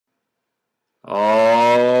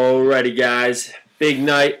Alrighty, guys. Big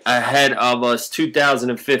night ahead of us.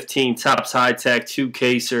 2015 Topps High Tech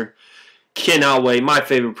 2-caser. Cannot wait. My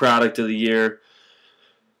favorite product of the year.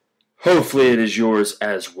 Hopefully it is yours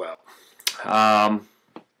as well.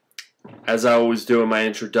 As I always do in my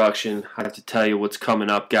introduction, I have to tell you what's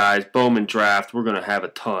coming up, guys. Bowman Draft. We're going to have a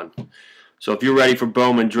ton. So if you're ready for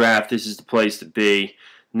Bowman Draft, this is the place to be.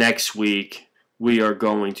 Next week, we are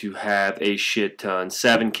going to have a shit ton.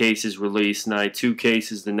 7 cases release night, 2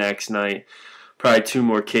 cases the next night, probably 2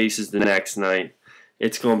 more cases the next night.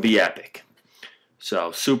 It's going to be epic. So,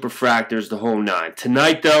 Superfractors, the whole 9.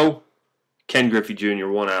 Tonight, though, Ken Griffey Jr.,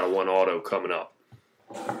 1 out of 1 auto coming up.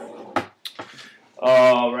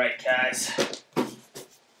 All right, guys.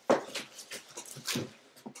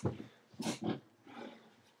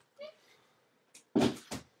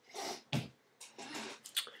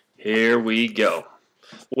 Here we go.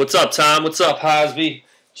 What's up, Tom? What's up, Hosby?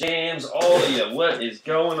 Jams, all of you. What is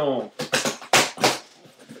going on?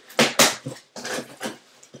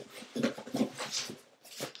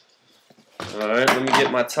 All right, let me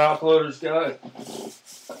get my top loaders going.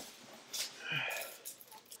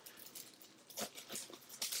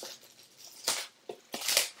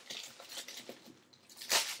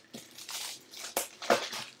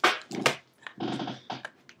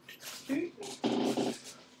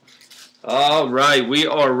 All right, we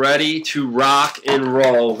are ready to rock and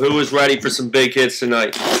roll. Who is ready for some big hits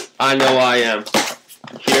tonight? I know I am.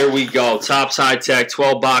 Here we go. Topps High Tech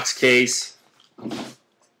 12-box case.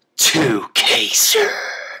 2-caser.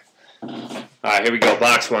 All right, here we go.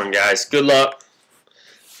 Box 1, guys. Good luck.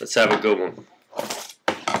 Let's have a good one.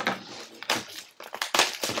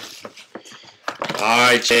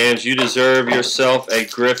 All right, James, you deserve yourself a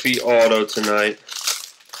Griffey auto tonight.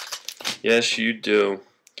 Yes, you do.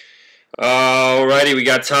 Alrighty, we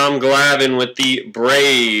got Tom Glavine with the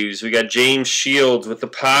Braves. We got James Shields with the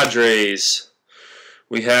Padres.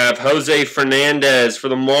 We have Jose Fernandez for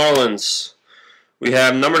the Marlins. We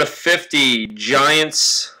have number 50,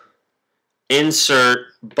 Giants insert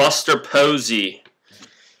Buster Posey.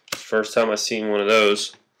 First time I've seen one of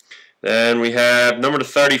those. Then we have number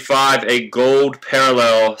 35, a gold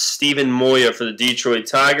parallel, Steven Moya for the Detroit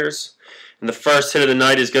Tigers. And the first hit of the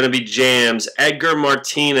night is going to be Jams. Edgar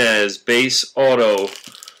Martinez, base auto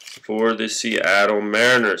for the Seattle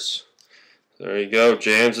Mariners. There you go.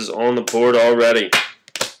 Jams is on the board already.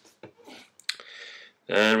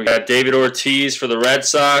 And we got David Ortiz for the Red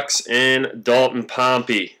Sox and Dalton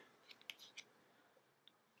Pompey.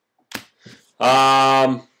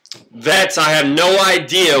 Vets, I have no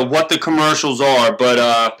idea what the commercials are,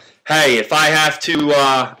 but hey, if I have to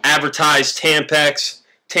advertise Tampax,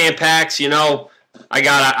 you know, I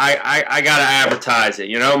gotta advertise it.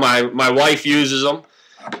 You know, my wife uses them.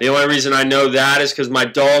 The only reason I know that is because my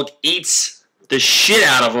dog eats the shit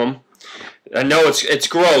out of them. I know it's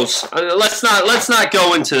gross. Let's not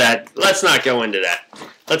go into that. Let's not go into that.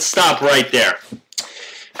 Let's stop right there.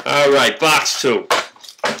 All right, box 2.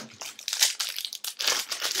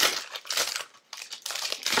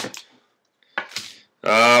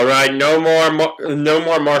 All right, no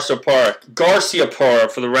more Marshall Park. Garcia Park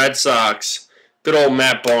for the Red Sox. Good old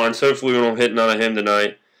Matt Barnes. Hopefully we don't hit none of him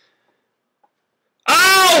tonight.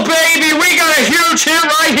 Oh, baby, we got a huge hit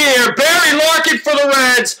right here. Barry Larkin for the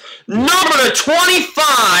Reds. Number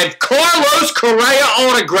 25, Carlos Correa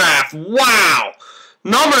autograph. Wow.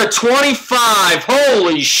 Number 25.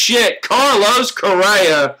 Holy shit. Carlos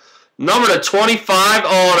Correa. Number 25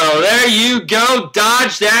 auto. There you go.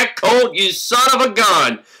 Dodge that Colt, you son of a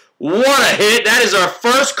gun. What a hit. That is our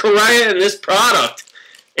first Correa in this product.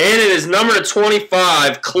 And it is number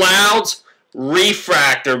 25. Clouds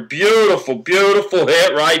Refractor. Beautiful, beautiful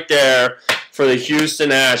hit right there for the Houston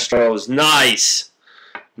Astros. Nice.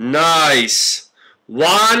 Nice.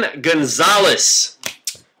 Juan Gonzalez.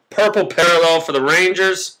 Purple parallel for the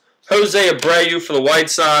Rangers. Jose Abreu for the White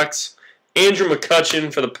Sox. Andrew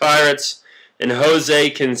McCutchen for the Pirates, and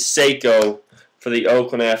Jose Canseco for the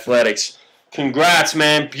Oakland Athletics. Congrats,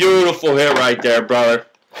 man. Beautiful hit right there, brother.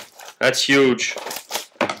 That's huge.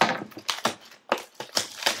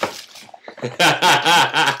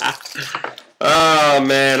 Oh,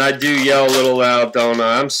 man, I do yell a little loud, don't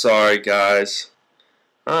I? I'm sorry, guys.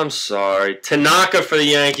 I'm sorry. Tanaka for the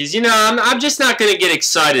Yankees. You know, I'm just not going to get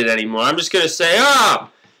excited anymore. I'm just going to say, oh,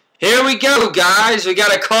 here we go, guys. We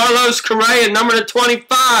got a Carlos Correa, number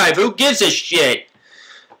 25. Who gives a shit?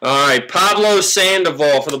 All right, Pablo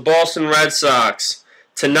Sandoval for the Boston Red Sox.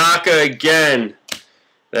 Tanaka again.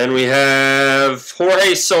 Then we have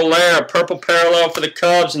Jorge Soler, purple parallel for the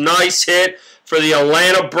Cubs. Nice hit for the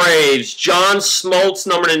Atlanta Braves. John Smoltz,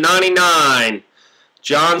 number 99.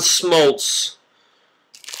 John Smoltz.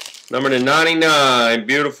 Number to 99.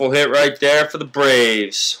 Beautiful hit right there for the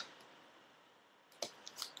Braves.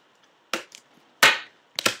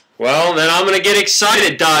 Well, then I'm going to get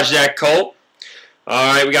excited, Dodge that Colt.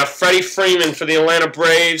 All right, we got Freddie Freeman for the Atlanta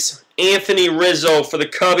Braves, Anthony Rizzo for the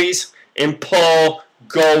Cubbies, and Paul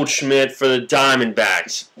Goldschmidt for the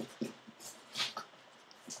Diamondbacks.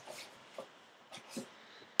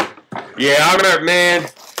 Yeah, I remember, man,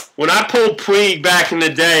 when I pulled Puig back in the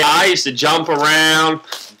day, I used to jump around,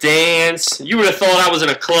 dance. You would have thought I was in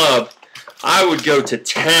a club. I would go to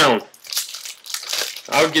town.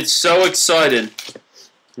 I would get so excited.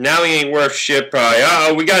 Now he ain't worth shit, probably.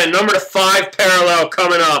 Uh-oh, we got a number to 5 parallel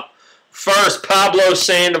coming up. First, Pablo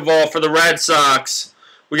Sandoval for the Red Sox.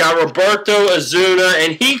 We got Roberto Ozuna,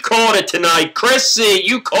 and he called it tonight. Chris C.,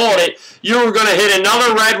 you called it. You were going to hit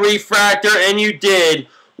another red refractor, and you did.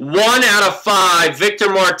 1 out of 5. Victor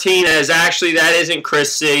Martinez. Actually, that isn't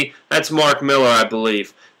Chris C. That's Mark Miller, I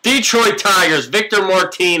believe. Detroit Tigers, Victor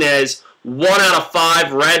Martinez. 1 out of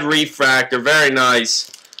 5 red refractor. Very nice.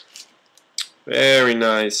 Very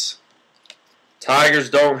nice.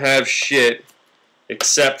 Tigers don't have shit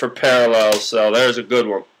except for parallels, so there's a good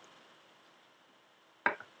one.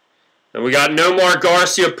 And we got Nomar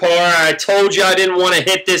Garciaparra. I told you I didn't want to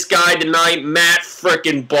hit this guy tonight. Matt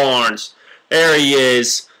frickin' Barnes. There he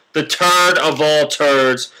is. The turd of all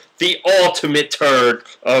turds. The ultimate turd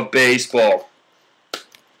of baseball.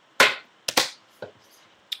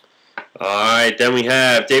 Alright, then we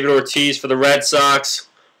have David Ortiz for the Red Sox,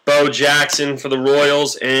 Bo Jackson for the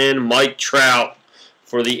Royals, and Mike Trout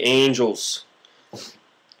for the Angels.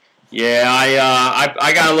 Yeah,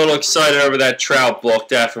 I got a little excited over that Trout book,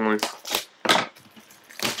 definitely.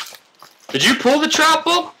 Did you pull the Trout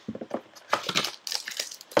book?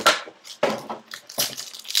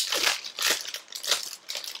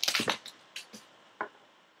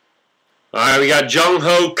 Alright, we got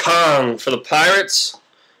Jung-Ho Kang for the Pirates,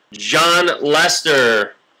 John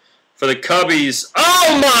Lester for the Cubbies.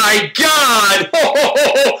 Oh my God!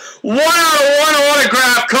 1 out of 1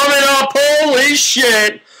 autograph coming up. Holy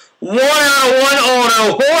shit! 1 out of 1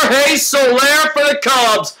 auto. Jorge Soler for the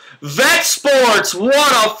Cubs. Vet Sports.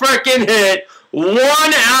 What a freaking hit! 1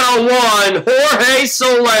 out of 1. Jorge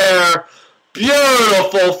Soler.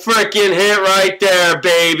 Beautiful freaking hit right there,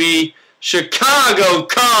 baby. Chicago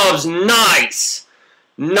Cubs. Nice.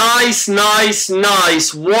 Nice, nice,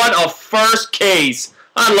 nice. What a first case.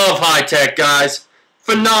 I love High Tech, guys.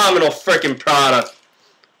 Phenomenal freaking product.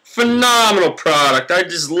 Phenomenal product. I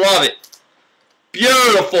just love it.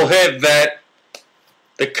 Beautiful hit, Vet.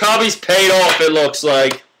 The Cubbies paid off, it looks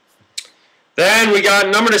like. Then we got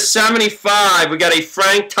number to 75. We got a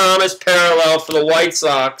Frank Thomas parallel for the White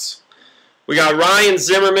Sox. We got Ryan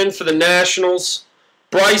Zimmerman for the Nationals.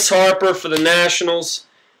 Bryce Harper for the Nationals.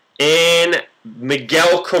 And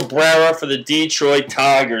Miguel Cabrera for the Detroit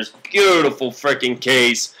Tigers. Beautiful freaking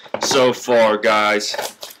case so far, guys.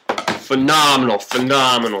 Phenomenal,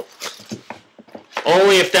 phenomenal.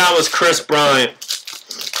 Only if that was Chris Bryant.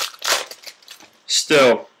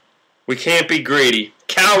 Still, we can't be greedy.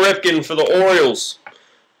 Cal Ripken for the Orioles.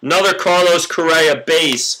 Another Carlos Correa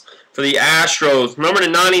base for the Astros. Number to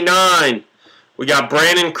 99. We got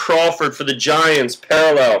Brandon Crawford for the Giants,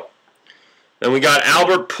 parallel. Then we got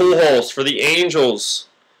Albert Pujols for the Angels.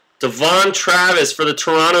 Devon Travis for the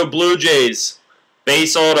Toronto Blue Jays.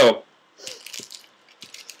 Base auto.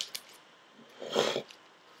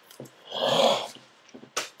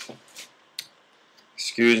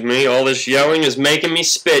 Excuse me, all this yelling is making me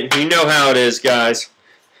spit. You know how it is, guys.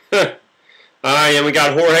 Alright, and we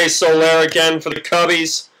got Jorge Soler again for the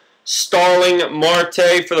Cubbies. Starling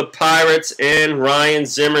Marte for the Pirates. And Ryan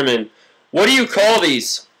Zimmerman. What do you call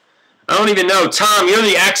these? I don't even know. Tom, you're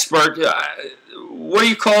the expert. What do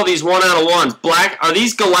you call these 1 out of 1? Black? Are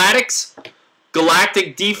these Galactics?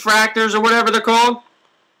 Galactic diffractors or whatever they're called?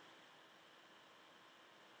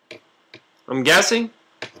 I'm guessing.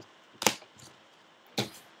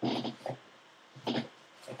 I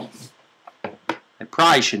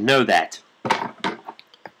probably should know that.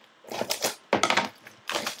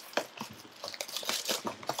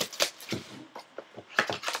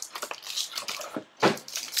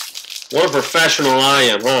 What a professional I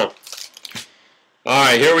am, huh?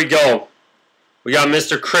 Alright, here we go. We got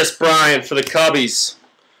Mr. Chris Bryant for the Cubbies.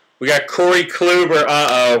 We got Corey Kluber.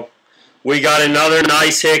 Uh-oh. We got another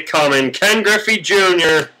nice hit coming. Ken Griffey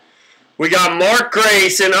Jr. We got Mark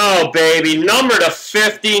Grayson. Oh, baby. Number to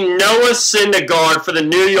 50, Noah Syndergaard for the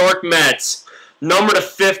New York Mets. Number to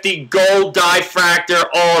 50, gold diffractor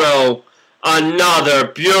auto. Another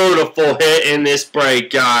beautiful hit in this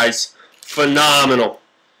break, guys. Phenomenal.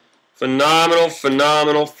 Phenomenal,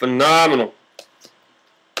 phenomenal, phenomenal.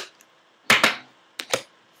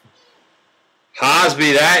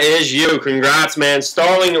 Hosby, that is you. Congrats, man.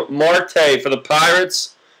 Starling Marte for the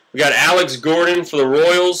Pirates. We got Alex Gordon for the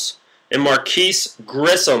Royals. And Marquise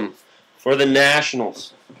Grissom for the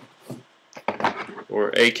Nationals. Or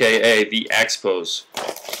a.k.a. the Expos.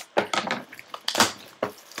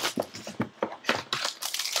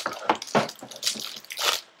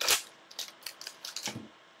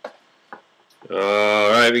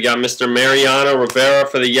 Alright, we got Mr. Mariano Rivera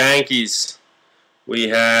for the Yankees. We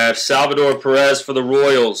have Salvador Perez for the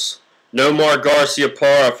Royals. Nomar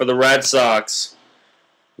Garciaparra for the Red Sox.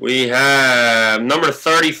 We have number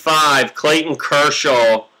 35, Clayton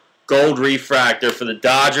Kershaw, gold refractor for the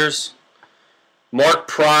Dodgers. Mark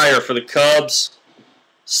Pryor for the Cubs.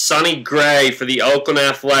 Sonny Gray for the Oakland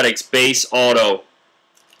Athletics, base auto.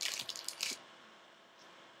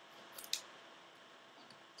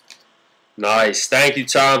 Nice. Thank you,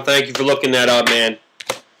 Tom. Thank you for looking that up, man.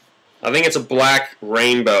 I think it's a black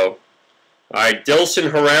rainbow. Alright, Dilson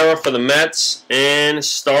Herrera for the Mets and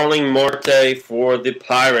Starling Marte for the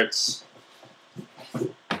Pirates.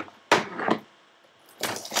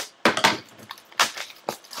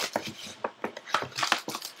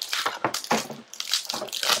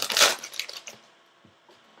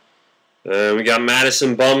 And we got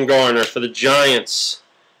Madison Bumgarner for the Giants.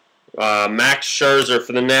 Max Scherzer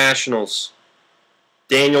for the Nationals.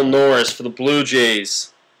 Daniel Norris for the Blue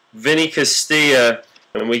Jays. Vinny Castilla.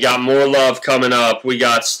 And we got more love coming up. We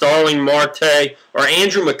got Starling Marte, or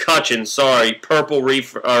Andrew McCutchen, sorry, purple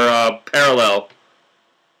parallel.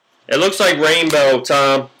 It looks like rainbow,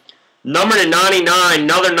 Tom. Number to 99,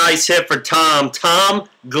 another nice hit for Tom. Tom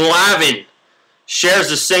Glavine shares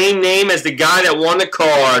the same name as the guy that won the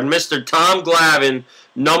card. Mr. Tom Glavine,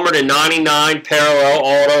 number to 99, parallel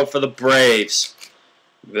auto for the Braves.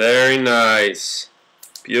 Very nice.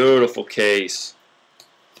 Beautiful case.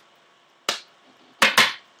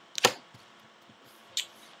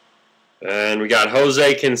 And we got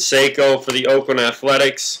Jose Canseco for the Oakland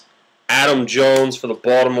Athletics. Adam Jones for the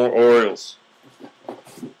Baltimore Orioles.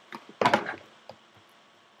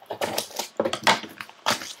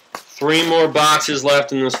 Three more boxes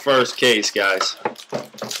left in this first case, guys.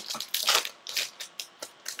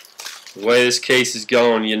 The way this case is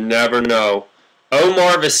going, you never know.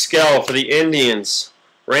 Omar Vizquel for the Indians.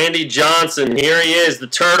 Randy Johnson, here he is, the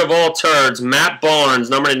turd of all turds. Matt Barnes,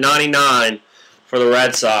 number 99 for the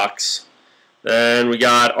Red Sox. Then we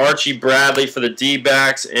got Archie Bradley for the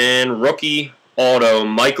D-backs and rookie auto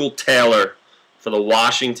Michael Taylor for the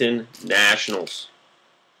Washington Nationals.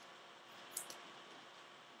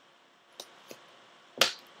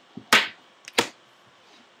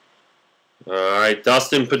 Alright,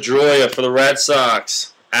 Dustin Pedroia for the Red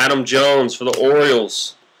Sox. Adam Jones for the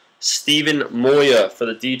Orioles. Steven Moya for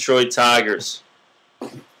the Detroit Tigers.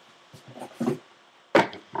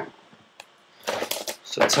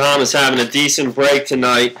 So Tom is having a decent break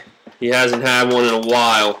tonight. He hasn't had one in a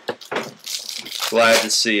while. Glad to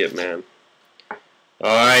see it, man.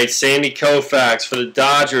 Alright, Sandy Koufax for the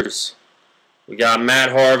Dodgers. We got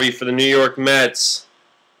Matt Harvey for the New York Mets.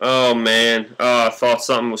 Oh, man. Oh, I thought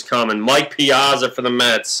something was coming. Mike Piazza for the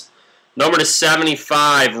Mets. Number to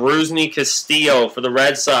 75, Rusney Castillo for the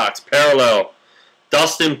Red Sox. Parallel.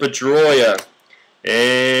 Dustin Pedroia.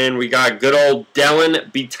 And we got good old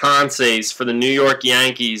Dellin Betances for the New York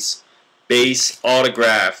Yankees. Base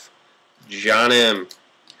autograph. John M.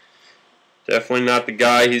 Definitely not the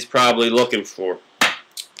guy he's probably looking for.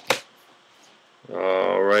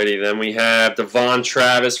 Alrighty, then we have Devon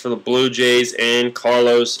Travis for the Blue Jays and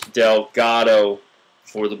Carlos Delgado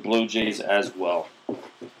for the Blue Jays as well.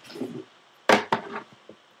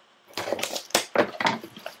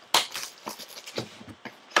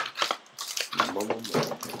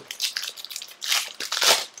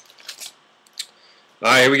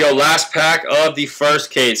 Alright, here we go. Last pack of the first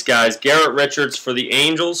case, guys. Garrett Richards for the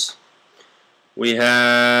Angels. We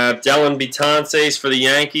have Dellin Betances for the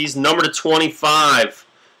Yankees. Number to 25,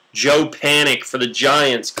 Joe Panik for the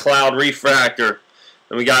Giants. Cloud Refractor.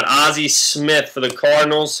 And we got Ozzie Smith for the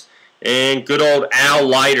Cardinals. And good old Al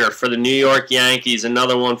Leiter for the New York Yankees.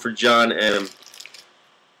 Another one for John M.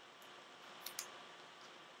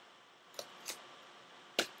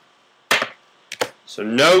 So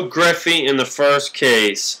no Griffey in the first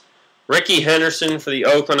case. Ricky Henderson for the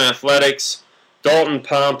Oakland Athletics. Dalton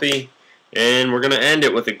Pompey. And we're going to end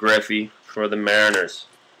it with a Griffey for the Mariners.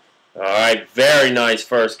 Alright, very nice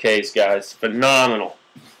first case, guys. Phenomenal.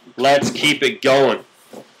 Let's keep it going.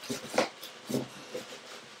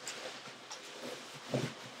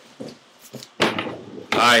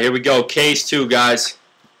 Alright, here we go. Case 2, guys.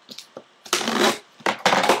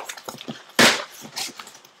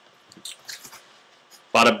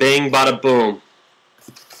 Bada bing, bada boom.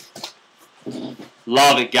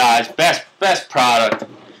 Love it, guys. Best product.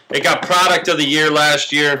 It got product of the year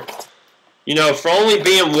last year. You know, for only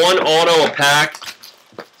being one auto a pack,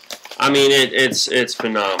 I mean, it's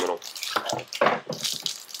phenomenal.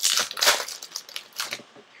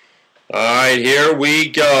 All right, here we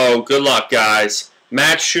go. Good luck, guys.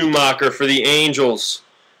 Matt Schumacher for the Angels.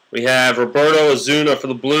 We have Roberto Osuna for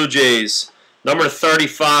the Blue Jays. Number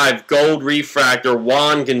 35, gold refractor,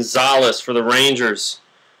 Juan Gonzalez for the Rangers.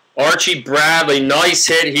 Archie Bradley, nice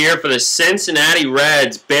hit here for the Cincinnati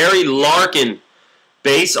Reds. Barry Larkin,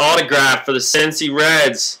 base autograph for the Cincy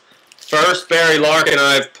Reds. First Barry Larkin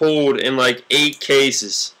I've pulled in like 8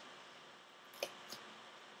 cases.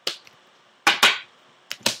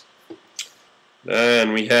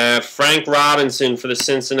 Then we have Frank Robinson for the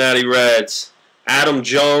Cincinnati Reds. Adam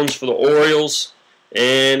Jones for the Orioles.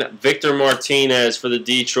 And Victor Martinez for the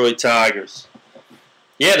Detroit Tigers.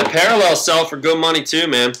 Yeah, the parallels sell for good money too,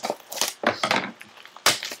 man.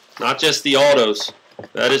 Not just the autos.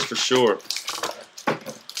 That is for sure.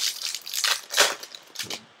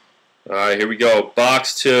 Alright, here we go.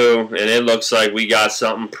 Box 2. And it looks like we got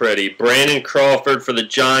something pretty. Brandon Crawford for the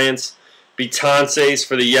Giants. Betances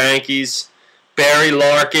for the Yankees. Barry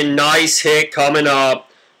Larkin, nice hit coming up.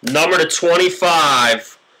 Number to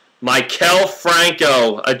 25, Maikel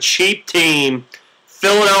Franco, a cheap team.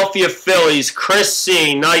 Philadelphia Phillies, Chris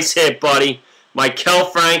C, nice hit, buddy.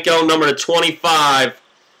 Maikel Franco, number to 25,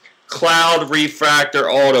 Cloud Refractor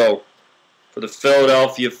Auto for the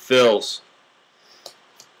Philadelphia Phils.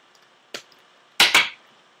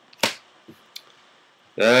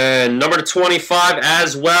 And number to 25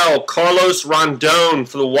 as well, Carlos Rondon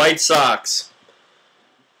for the White Sox.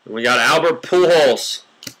 And we got Albert Pujols.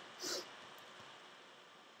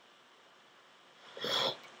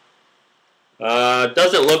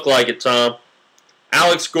 Doesn't look like it, Tom.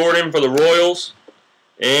 Alex Gordon for the Royals.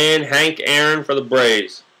 And Hank Aaron for the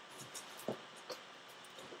Braves.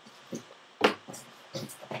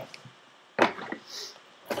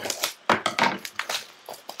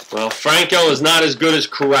 Well, Franco is not as good as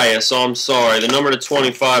Correa, so I'm sorry. The number to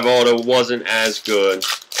 25 auto wasn't as good.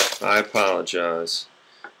 I apologize.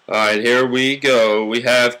 Alright, here we go. We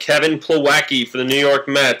have Kevin Plawecki for the New York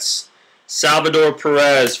Mets. Salvador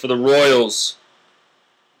Perez for the Royals.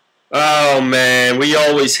 Oh, man, we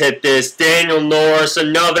always hit this. Daniel Norris,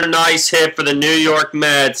 another nice hit for the New York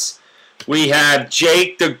Mets. We have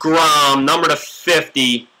Jake DeGrom, number to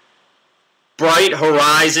 50. Bright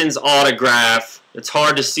Horizons autograph. It's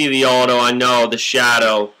hard to see the auto, I know, the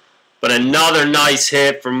shadow. But another nice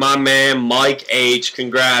hit for my man Mike H.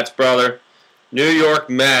 Congrats, brother. New York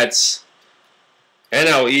Mets.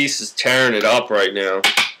 NL East is tearing it up right now.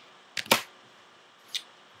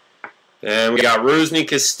 And we got Rusney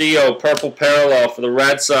Castillo, purple parallel for the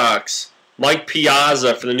Red Sox. Mike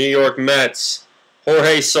Piazza for the New York Mets.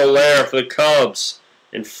 Jorge Soler for the Cubs.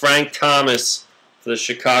 And Frank Thomas for the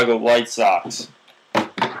Chicago White Sox.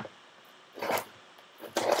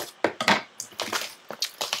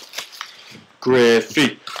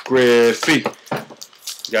 Griffey, Griffey.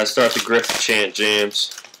 You gotta start the Griffey chant,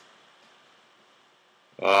 James.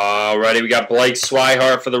 Alrighty, we got Blake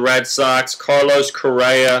Swihart for the Red Sox. Carlos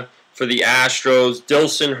Correa for the Astros.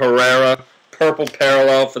 Dilson Herrera, purple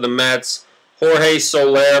parallel for the Mets. Jorge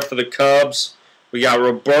Soler for the Cubs. We got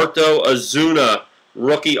Roberto Osuna,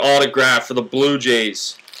 rookie autograph for the Blue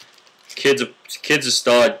Jays. Kid's a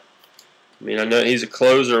stud. I mean, I know he's a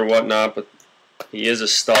closer or whatnot, but he is a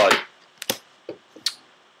stud.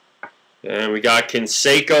 And we got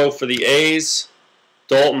Canseco for the A's,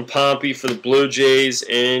 Dalton Pompey for the Blue Jays,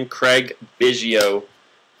 and Craig Biggio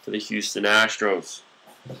for the Houston Astros.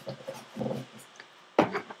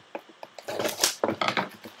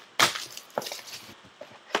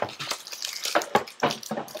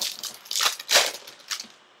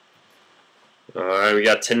 Alright, we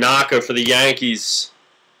got Tanaka for the Yankees.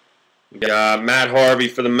 We got Matt Harvey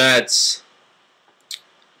for the Mets.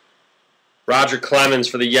 Roger Clemens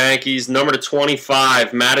for the Yankees. Number to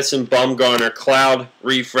 25, Madison Bumgarner, Cloud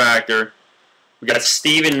Refractor. We got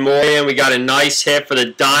Steven Moyan. We got a nice hit for the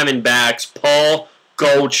Diamondbacks. Paul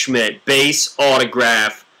Goldschmidt, base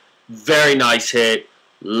autograph. Very nice hit.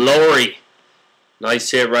 Lowry.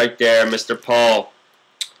 Nice hit right there, Mr. Paul.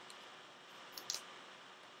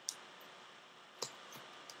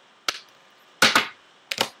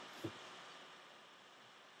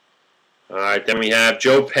 Alright, then we have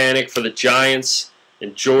Joe Panik for the Giants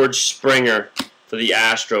and George Springer for the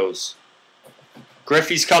Astros.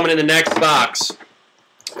 Griffey's coming in the next box.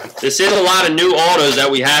 This is a lot of new autos that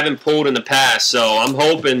we haven't pulled in the past, so I'm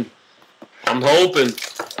hoping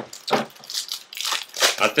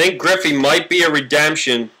I think Griffey might be a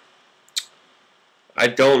redemption. I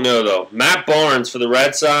don't know, though. Matt Barnes for the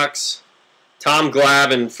Red Sox. Tom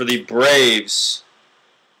Glavine for the Braves.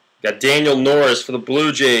 Got Daniel Norris for the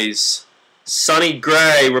Blue Jays. Sonny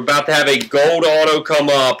Gray. We're about to have a gold auto come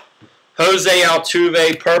up. Jose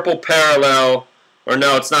Altuve, purple parallel. Or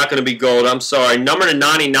no, it's not going to be gold. I'm sorry. Number to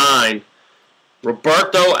 99.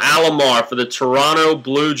 Roberto Alomar for the Toronto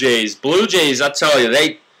Blue Jays. Blue Jays, I tell you,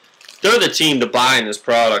 they're the team to buy in this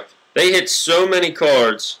product. They hit so many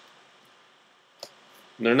cards.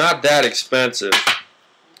 They're not that expensive.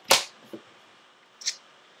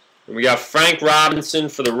 And we got Frank Robinson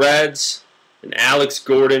for the Reds and Alex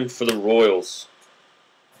Gordon for the Royals.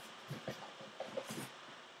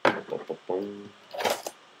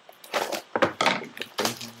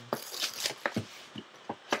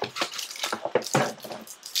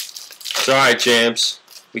 It's alright, champs.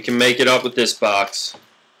 We can make it up with this box.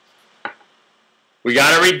 We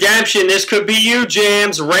got a redemption. This could be you,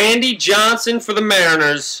 Jams. Randy Johnson for the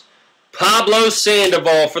Mariners. Pablo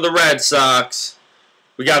Sandoval for the Red Sox.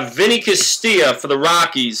 We got Vinny Castilla for the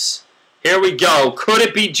Rockies. Here we go. Could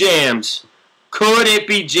it be Jams? Could it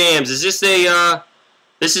be Jams? Is this a,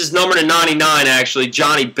 this is number to 99, actually.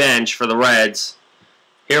 Johnny Bench for the Reds.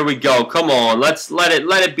 Here we go. Come on. Let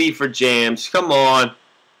it be for Jams. Come on.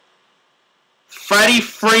 Freddie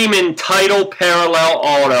Freeman title parallel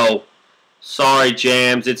auto. Sorry,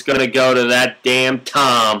 Jams. It's going to go to that damn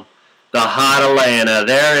Tom. The hot Atlanta.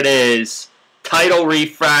 There it is. Title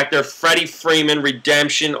refractor. Freddie Freeman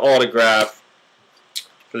redemption autograph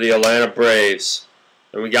for the Atlanta Braves.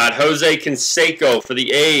 And we got Jose Canseco for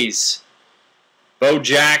the A's. Bo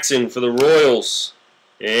Jackson for the Royals.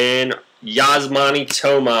 And Yasmani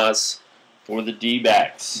Tomas for the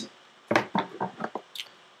D-backs.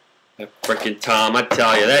 That frickin' Tom, I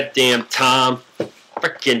tell you, that damn Tom.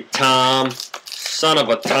 Frickin' Tom. Son of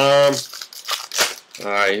a Tom.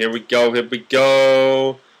 Alright, here we go, here we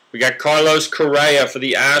go. We got Carlos Correa for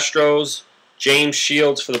the Astros. James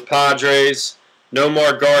Shields for the Padres.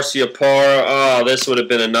 Nomar Garciaparra. Oh, this would have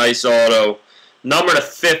been a nice auto. Number to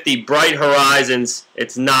 50, Bright Horizons.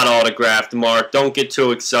 It's not autographed, Mark. Don't get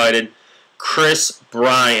too excited. Chris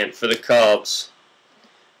Bryant for the Cubs.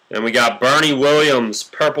 And we got Bernie Williams,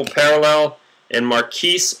 purple parallel, and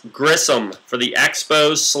Marquise Grissom for the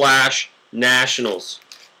Expos / Nationals.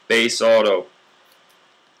 Base auto.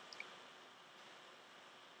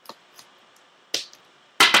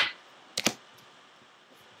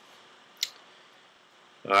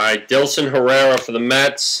 Alright, Dilson Herrera for the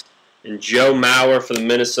Mets, and Joe Mauer for the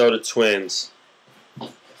Minnesota Twins.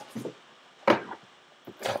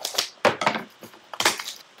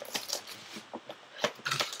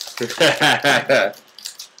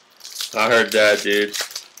 I heard that, dude.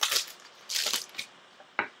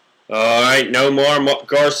 Alright, no more.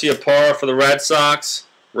 Garciaparra for the Red Sox.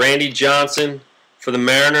 Randy Johnson for the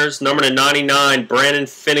Mariners. Number to 99, Brandon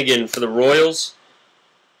Finnegan for the Royals.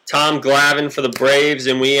 Tom Glavine for the Braves.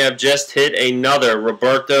 And we have just hit another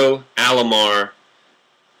Roberto Alomar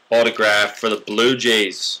autograph for the Blue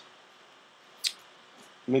Jays.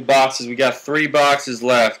 How many boxes? We got 3 boxes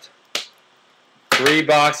left. 3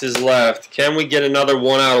 boxes left. Can we get another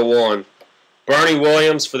 1 out of 1? Bernie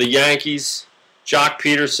Williams for the Yankees. Jock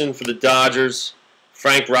Peterson for the Dodgers.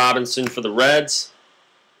 Frank Robinson for the Reds.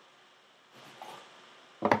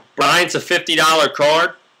 Bryant's a $50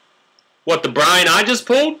 card. What, the Bryant I just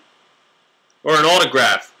pulled? Or an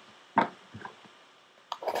autograph?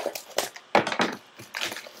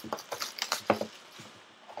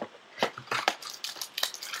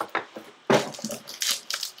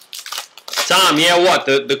 Tom, yeah, what?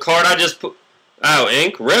 The card I just put... Oh,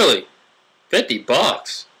 ink? Really?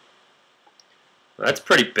 $50. That's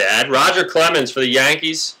pretty bad. Roger Clemens for the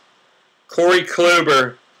Yankees. Corey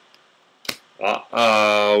Kluber.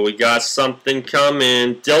 Uh-oh, we got something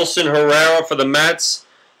coming. Dilson Herrera for the Mets.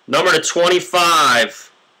 Number to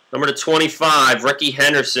 25. Number to 25, Ricky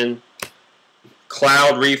Henderson.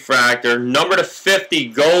 Cloud refractor. Number to 50,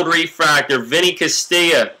 gold refractor, Vinny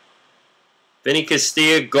Castilla. Vinny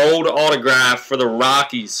Castilla, gold autograph for the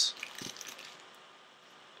Rockies.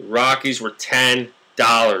 The Rockies were $10.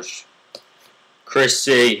 Chris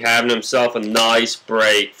C. having himself a nice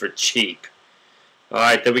break for cheap.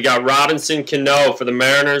 Alright, then we got Robinson Cano for the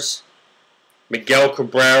Mariners. Miguel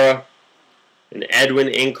Cabrera. And Edwin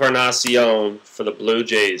Encarnacion for the Blue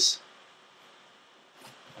Jays.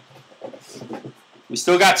 We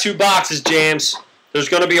still got 2 boxes, James. There's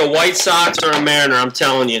going to be a White Sox or a Mariner, I'm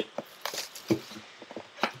telling you.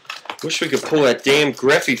 Wish we could pull that damn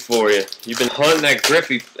Griffey for you. You've been hunting that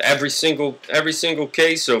Griffey every single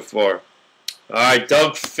case so far. Alright,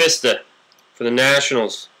 Doug Fister for for the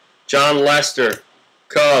Nationals. John Lester,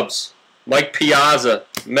 Cubs. Mike Piazza,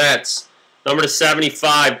 Mets. Number to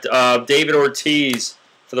 75, David Ortiz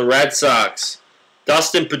for the Red Sox.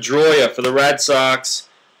 Dustin Pedroia for the Red Sox.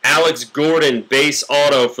 Alex Gordon, base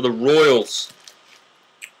auto for the Royals.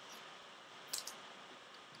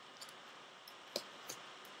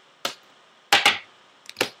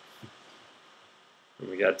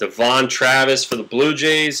 We got Devon Travis for the Blue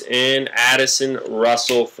Jays and Addison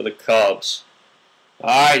Russell for the Cubs.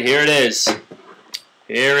 All right, here it is.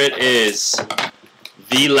 Here it is.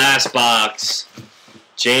 The last box.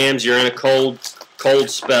 Jams, you're in a cold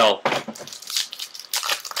spell.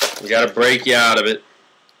 We got to break you out of it.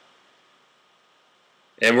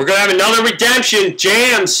 And we're going to have another redemption.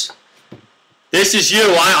 Jams, this is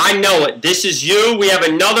you. I know it. This is you. We have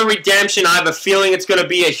another redemption. I have a feeling it's going to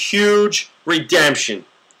be a huge redemption.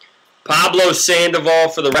 Pablo Sandoval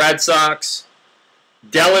for the Red Sox.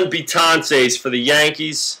 Dellin Betances for the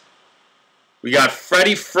Yankees. We got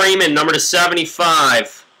Freddie Freeman, number to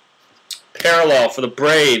 75. Parallel for the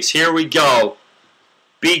Braves. Here we go.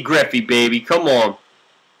 B. Griffey, baby. Come on.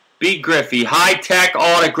 B. Griffey. High-tech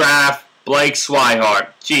autograph. Blake Swihart.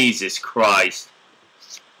 Jesus Christ.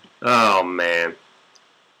 Oh, man.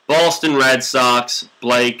 Boston Red Sox.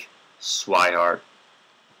 Blake Swihart.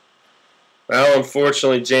 Well,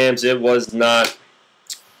 unfortunately, Jams, it was not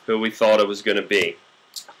who we thought it was going to be.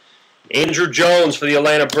 Andrew Jones for the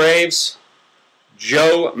Atlanta Braves.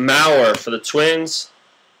 Joe Mauer for the Twins.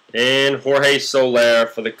 And Jorge Soler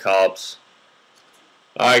for the Cubs.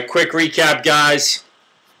 All right, quick recap, guys.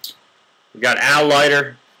 We got Al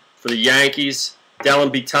Leiter for the Yankees.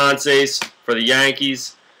 Dellin Betances for the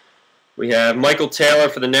Yankees. We have Michael Taylor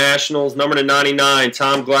for the Nationals. Number to 99,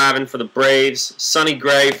 Tom Glavine for the Braves. Sonny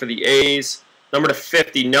Gray for the A's. Number to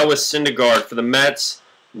 50, Noah Syndergaard for the Mets.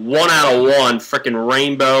 1 out of 1, freaking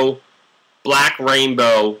rainbow. Black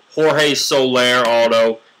rainbow. Jorge Soler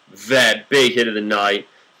auto. Vet, big hit of the night.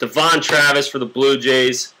 Devon Travis for the Blue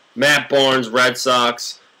Jays. Matt Barnes, Red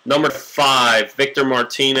Sox. Number 5, Victor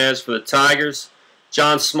Martinez for the Tigers.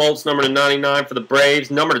 John Smoltz, number to 99 for the Braves.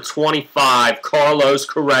 Number to 25, Carlos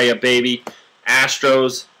Correa, baby.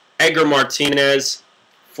 Astros. Edgar Martinez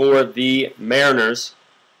for the Mariners.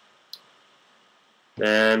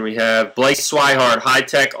 Then we have Blake Swihart,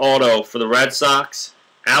 high-tech auto for the Red Sox.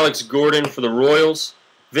 Alex Gordon for the Royals.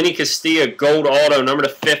 Vinny Castilla, gold auto, number to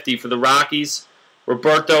 50 for the Rockies.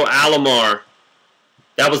 Roberto Alomar.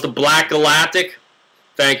 That was the Black Galactic.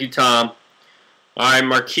 Thank you, Tom. All right,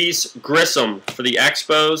 Marquise Grissom for the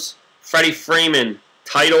Expos. Freddie Freeman,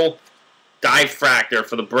 title diffractor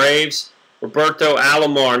for the Braves. Roberto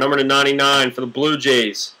Alomar, number to 99 for the Blue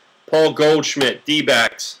Jays. Paul Goldschmidt,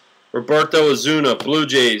 D-backs. Roberto Ozuna, Blue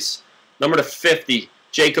Jays. Number to 50,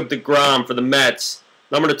 Jacob deGrom for the Mets.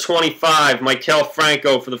 Number to 25, Maikel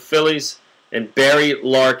Franco for the Phillies. And Barry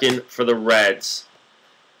Larkin for the Reds.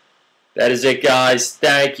 That is it, guys.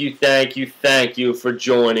 Thank you for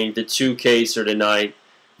joining the 2Caser tonight.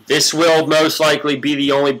 This will most likely be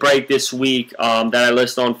the only break this week that I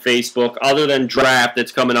list on Facebook, other than draft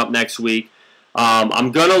that's coming up next week.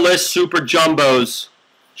 I'm going to list Super Jumbos.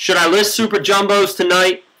 Should I list Super Jumbos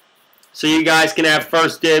tonight so you guys can have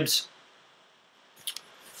first dibs?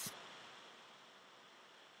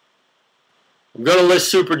 I'm going to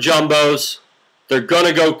list Super Jumbos. They're going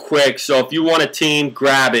to go quick, so if you want a team,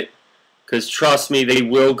 grab it. Because trust me, they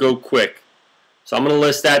will go quick. So I'm going to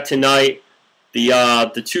list that tonight. The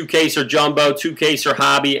 2Caser Jumbo, 2Caser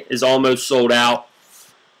Hobby is almost sold out.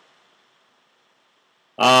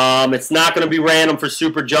 It's not going to be random for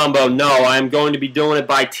Super Jumbo. No, I'm going to be doing it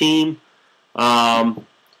by team.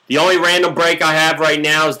 The only random break I have right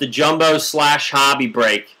now is the Jumbo / Hobby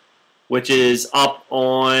break, which is up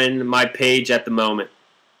on my page at the moment.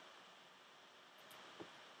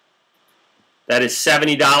 That is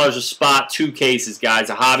 $70 a spot, 2 cases, guys.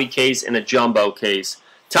 A hobby case and a jumbo case.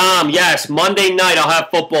 Tom, yes, Monday night I'll have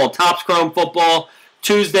football. Topps Chrome football.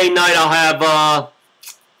 Tuesday night I'll have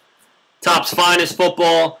Topps Finest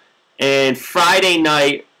football. And Friday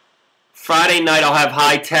night I'll have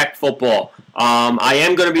high-tech football. I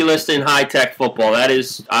am going to be listing high-tech football. That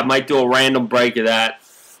is, I might do a random break of that.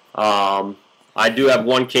 I do have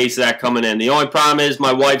 1 case of that coming in. The only problem is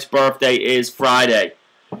my wife's birthday is Friday.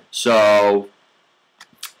 So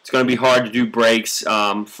it's going to be hard to do breaks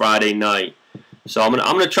Friday night. So I'm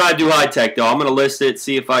gonna try to do high tech though. I'm gonna list it,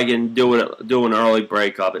 see if I can do an early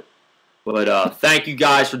break of it. But thank you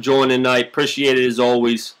guys for joining tonight. Appreciate it as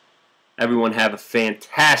always. Everyone have a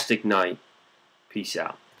fantastic night. Peace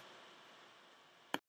out.